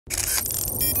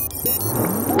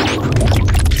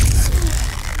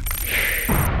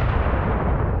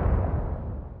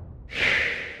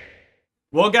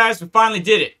Well, guys, we finally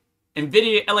did it.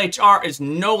 Nvidia LHR is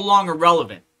no longer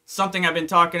relevant. Something I've been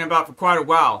talking about for quite a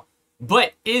while.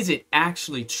 But is it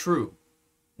actually true?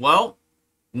 Well,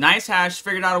 Nicehash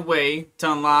figured out a way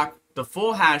to unlock the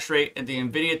full hash rate in the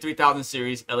Nvidia 3000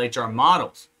 series LHR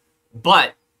models.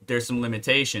 But there's some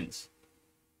limitations.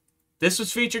 This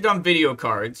was featured on video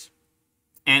cards,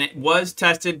 and it was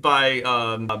tested by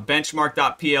a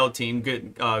benchmark.pl team,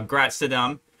 good grats to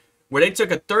them, where they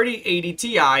took a 3080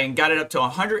 Ti and got it up to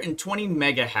 120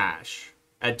 mega hash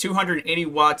at 280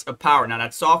 watts of power. Now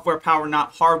that's software power,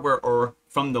 not hardware or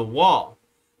from the wall.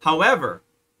 However,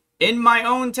 in my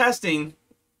own testing,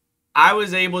 I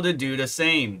was able to do the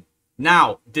same.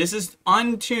 Now, this is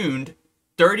untuned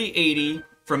 3080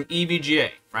 from EVGA,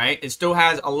 right? It still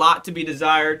has a lot to be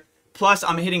desired. Plus,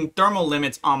 I'm hitting thermal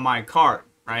limits on my card,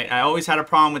 right? I always had a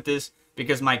problem with this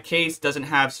because my case doesn't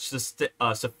have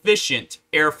sufficient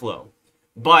airflow.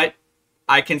 But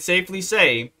I can safely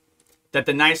say that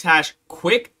the Nicehash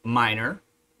Quick Miner,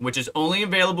 which is only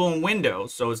available in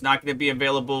Windows, so it's not going to be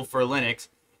available for Linux,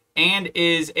 and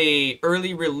is a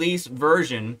early release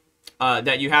version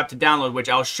that you have to download, which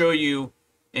I'll show you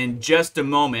in just a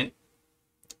moment.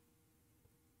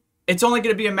 It's only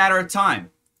going to be a matter of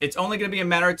time. It's only going to be a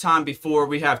matter of time before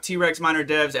we have Trex Miner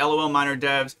devs, LolMiner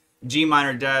devs,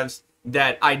 Gminer devs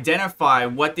that identify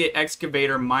what the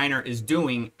Excavator miner is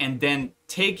doing and then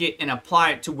take it and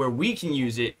apply it to where we can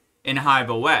use it in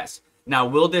Hive OS. Now,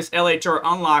 will this LHR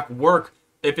unlock work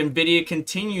if Nvidia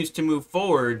continues to move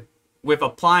forward with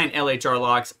applying LHR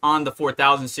locks on the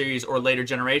 4000 series or later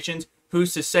generations?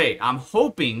 Who's to say? I'm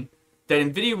hoping that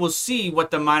Nvidia will see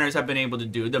what the miners have been able to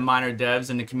do, the miner devs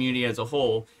and the community as a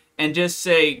whole, and just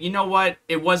say, you know what,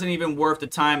 it wasn't even worth the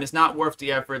time, it's not worth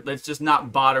the effort, let's just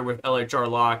not bother with LHR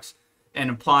locks and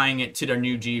applying it to their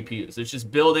new GPUs. Let's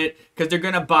just build it, because they're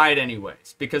going to buy it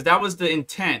anyways, because that was the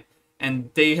intent, and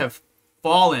they have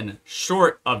fallen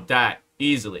short of that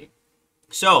easily.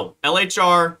 So,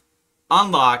 LHR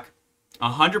unlock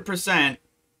 100%,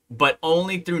 but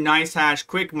only through Nicehash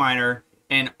Quick Miner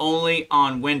and only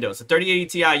on Windows. The 3080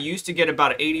 Ti used to get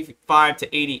about 85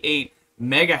 to 88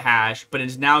 mega hash, but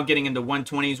it's now getting into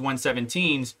 120s,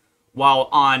 117s, while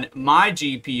on my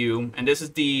GPU, and this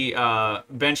is the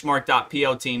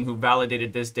benchmark.pl team who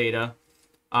validated this data,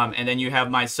 and then you have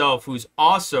myself who's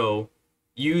also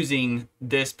using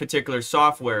this particular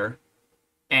software,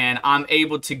 and I'm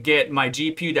able to get my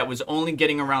GPU that was only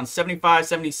getting around 75,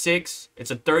 76.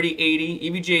 It's a 3080,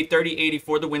 EVGA 3080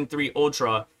 for the Win 3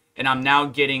 Ultra, and I'm now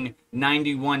getting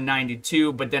 91,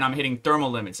 92, but then I'm hitting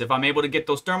thermal limits. If I'm able to get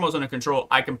those thermals under control,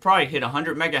 I can probably hit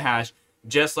 100 mega hash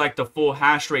just like the full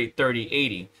hash rate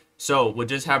 3080. So we'll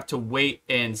just have to wait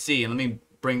and see. And let me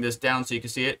bring this down so you can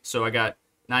see it. So I got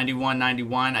 91,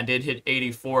 91. I did hit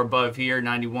 84 above here,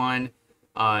 91,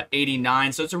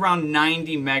 89. So it's around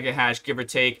 90 mega hash, give or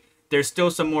take. There's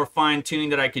still some more fine tuning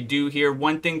that I could do here.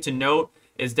 One thing to note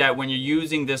is that when you're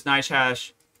using this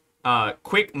Nicehash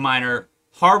Quick Miner,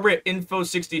 hardware info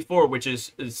 64, which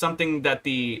is something that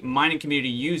the mining community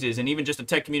uses, and even just the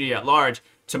tech community at large,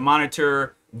 to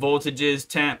monitor voltages,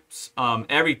 temps,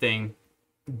 everything,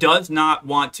 does not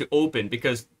want to open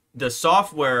because the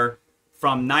software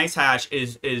from Nicehash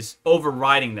is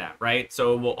overriding that, right?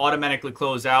 So it will automatically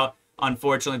close out.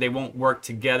 Unfortunately, they won't work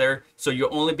together. So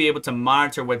you'll only be able to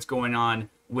monitor what's going on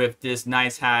with this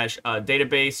Nicehash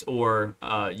database or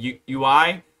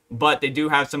UI, but they do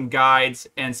have some guides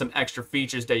and some extra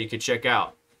features that you could check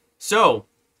out. So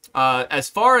as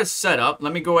far as setup,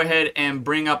 let me go ahead and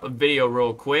bring up a video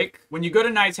real quick. When you go to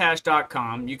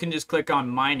nicehash.com, you can just click on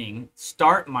mining,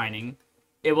 start mining.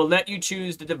 It will let you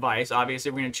choose the device.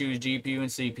 Obviously, we're going to choose GPU and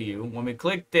CPU. When we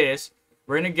click this,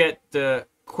 we're going to get the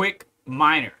Quick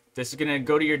Miner. This is going to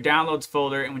go to your downloads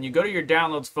folder. And when you go to your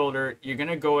downloads folder, you're going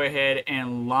to go ahead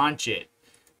and launch it.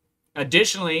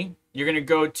 Additionally, you're going to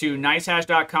go to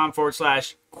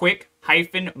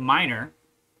nicehash.com/quick-miner.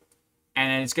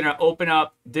 And it's going to open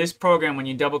up this program when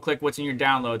you double click what's in your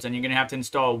downloads, and you're going to have to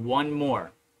install one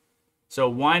more. So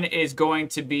one is going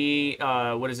to be,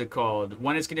 what is it called?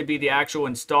 One is going to be the actual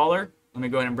installer. Let me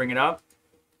go ahead and bring it up.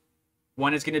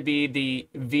 One is going to be the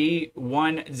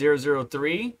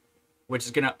V1003, which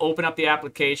is going to open up the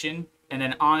application. And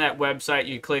then on that website,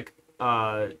 you click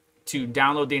to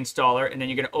download the installer, and then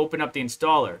you're going to open up the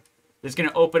installer. This is going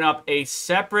to open up a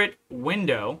separate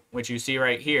window, which you see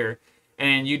right here.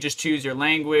 And you just choose your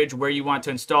language, where you want to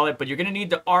install it. But you're going to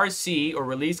need the RC, or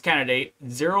release candidate,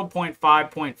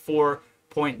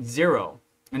 0.5.4.0.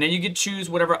 And then you can choose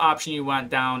whatever option you want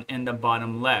down in the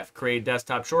bottom left. Create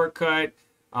desktop shortcut,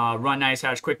 run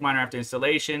Nicehash QuickMiner after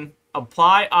installation,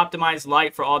 apply optimized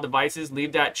light for all devices,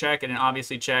 leave that check, and then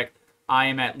obviously check I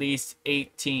am at least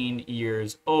 18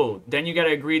 years old. Then you got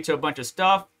to agree to a bunch of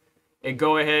stuff.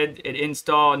 Go ahead,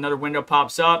 install, another window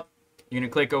pops up. You're going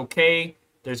to click OK.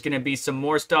 There's going to be some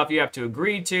more stuff you have to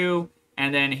agree to.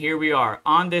 And then here we are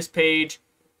on this page,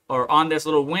 or on this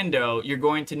little window, you're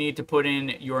going to need to put in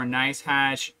your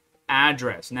Nicehash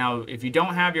address. Now, if you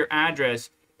don't have your address,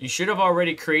 you should have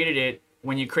already created it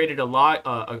when you created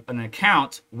an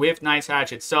account with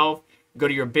Nicehash itself. Go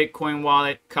to your Bitcoin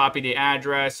wallet, copy the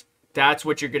address. That's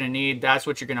what you're going to need. That's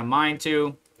what you're going to mine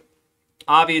to,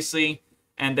 obviously.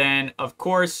 And then, of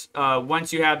course,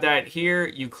 once you have that here,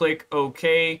 you click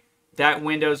OK. That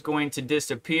window is going to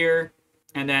disappear.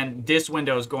 And then this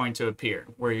window is going to appear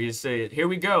where you say, here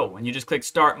we go. And you just click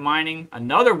Start Mining.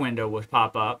 Another window will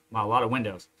pop up. Well, a lot of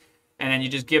windows. And then you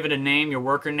just give it a name, your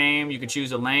worker name. You could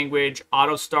choose a language.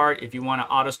 Auto Start if you want to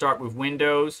auto start with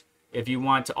Windows. If you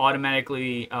want to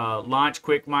automatically launch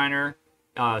QuickMiner.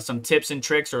 Some tips and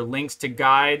tricks or links to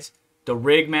guides, the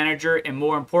rig manager, and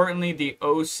more importantly, the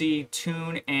OC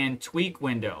tune and tweak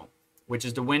window, which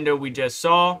is the window we just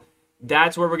saw.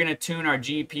 That's where we're going to tune our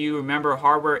GPU. Remember,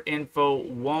 hardware info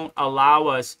won't allow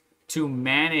us to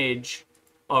manage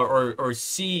or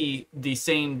see the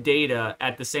same data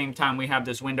at the same time we have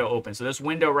this window open. So this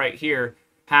window right here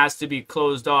has to be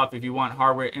closed off if you want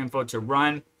hardware info to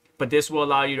run, but this will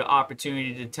allow you the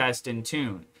opportunity to test and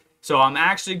tune. So I'm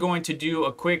actually going to do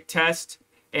a quick test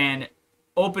and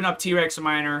open up Trex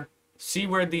Miner, see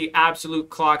where the absolute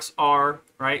clocks are,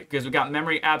 right? Because we got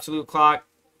memory absolute clock,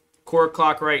 core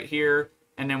clock right here,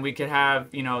 and then we could have,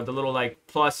 you know, the little like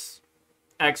plus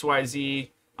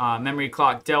XYZ, memory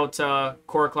clock delta,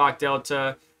 core clock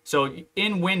delta. So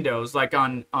in Windows, like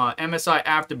on MSI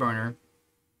Afterburner,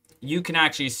 you can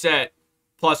actually set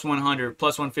plus 100,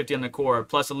 plus 150 on the core,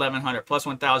 plus 1100, plus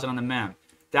 1000 on the mem.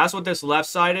 That's what this left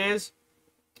side is,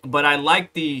 but I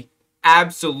like the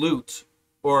absolute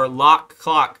or lock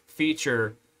clock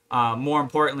feature more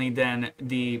importantly than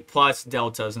the plus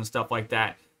deltas and stuff like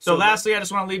that. So lastly, I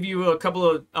just want to leave you a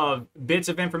couple of bits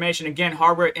of information. Again,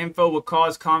 hardware info will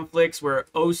cause conflicts where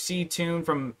OC tune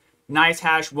from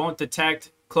Nicehash won't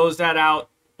detect. Close that out.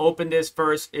 Open this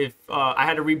first. If I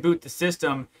had to reboot the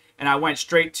system and I went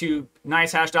straight to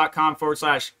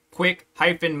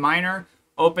nicehash.com/quick-miner,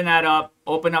 open that up,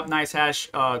 open up Nicehash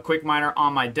Quick Miner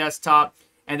on my desktop.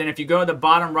 And then if you go to the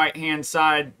bottom right-hand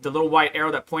side, the little white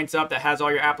arrow that points up that has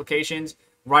all your applications,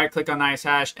 right-click on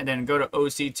Nicehash and then go to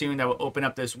OC Tune. That will open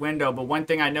up this window. But one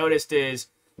thing I noticed is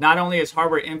not only is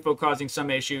hardware info causing some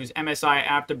issues, MSI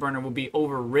Afterburner will be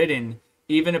overridden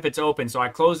even if it's open. So I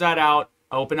close that out.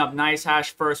 I open up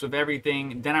Nicehash first with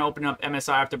everything. Then I open up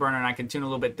MSI Afterburner and I can tune a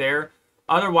little bit there.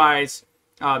 Otherwise,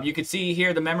 you can see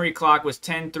here the memory clock was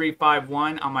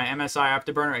 10351 on my MSI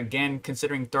Afterburner. Again,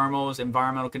 considering thermals,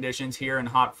 environmental conditions here in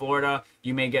hot Florida,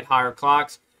 you may get higher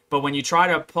clocks. But when you try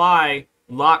to apply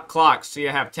lock clocks, so you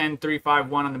have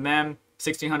 10351 on the mem,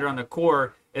 1600 on the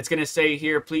core, it's going to say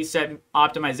here, please set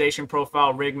optimization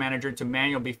profile rig manager to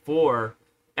manual before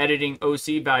editing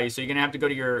OC values. So you're going to have to go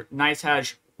to your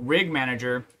Nicehash rig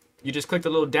manager. You just click the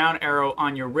little down arrow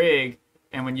on your rig.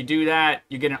 And when you do that,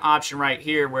 you get an option right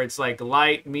here where it's like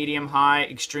light, medium, high,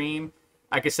 extreme.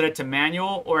 I could set it to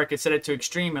manual or I could set it to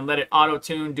extreme and let it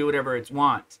auto-tune, do whatever it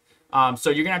wants. So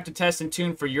you're going to have to test and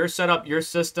tune for your setup, your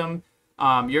system,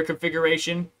 your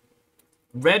configuration.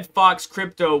 Red Fox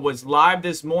Crypto was live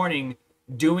this morning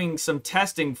doing some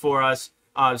testing for us.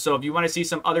 So if you want to see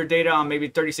some other data on maybe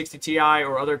 3060 Ti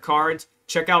or other cards,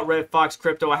 check out Red Fox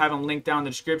Crypto. I have them linked down in the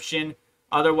description.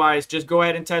 Otherwise, just go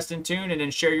ahead and test and tune and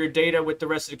then share your data with the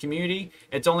rest of the community.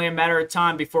 It's only a matter of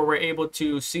time before we're able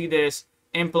to see this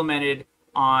implemented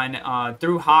on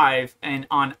through Hive and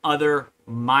on other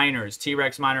miners,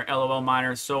 Trex Miner,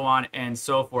 LolMiner, so on and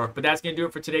so forth. But that's going to do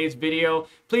it for today's video.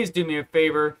 Please do me a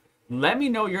favor. Let me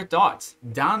know your thoughts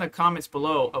down in the comments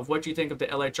below of what you think of the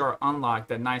LHR unlock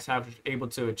that Nicehash was able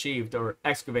to achieve, or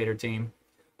Excavator team.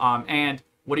 And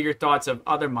what are your thoughts of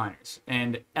other miners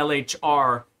and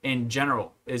LHR in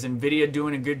general? Is Nvidia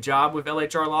doing a good job with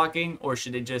LHR locking, or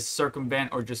should they just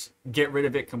circumvent or just get rid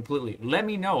of it completely? Let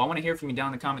me know. I want to hear from you down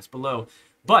in the comments below.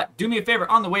 But do me a favor,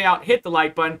 on the way out, hit the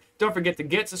like button. Don't forget to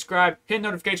get subscribed, hit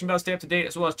notification bell, stay up to date,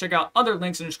 as well as check out other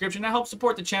links in the description that help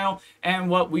support the channel and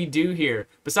what we do here.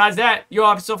 Besides that, you all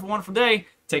have yourself a wonderful day.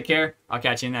 Take care. I'll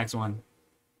catch you in the next one.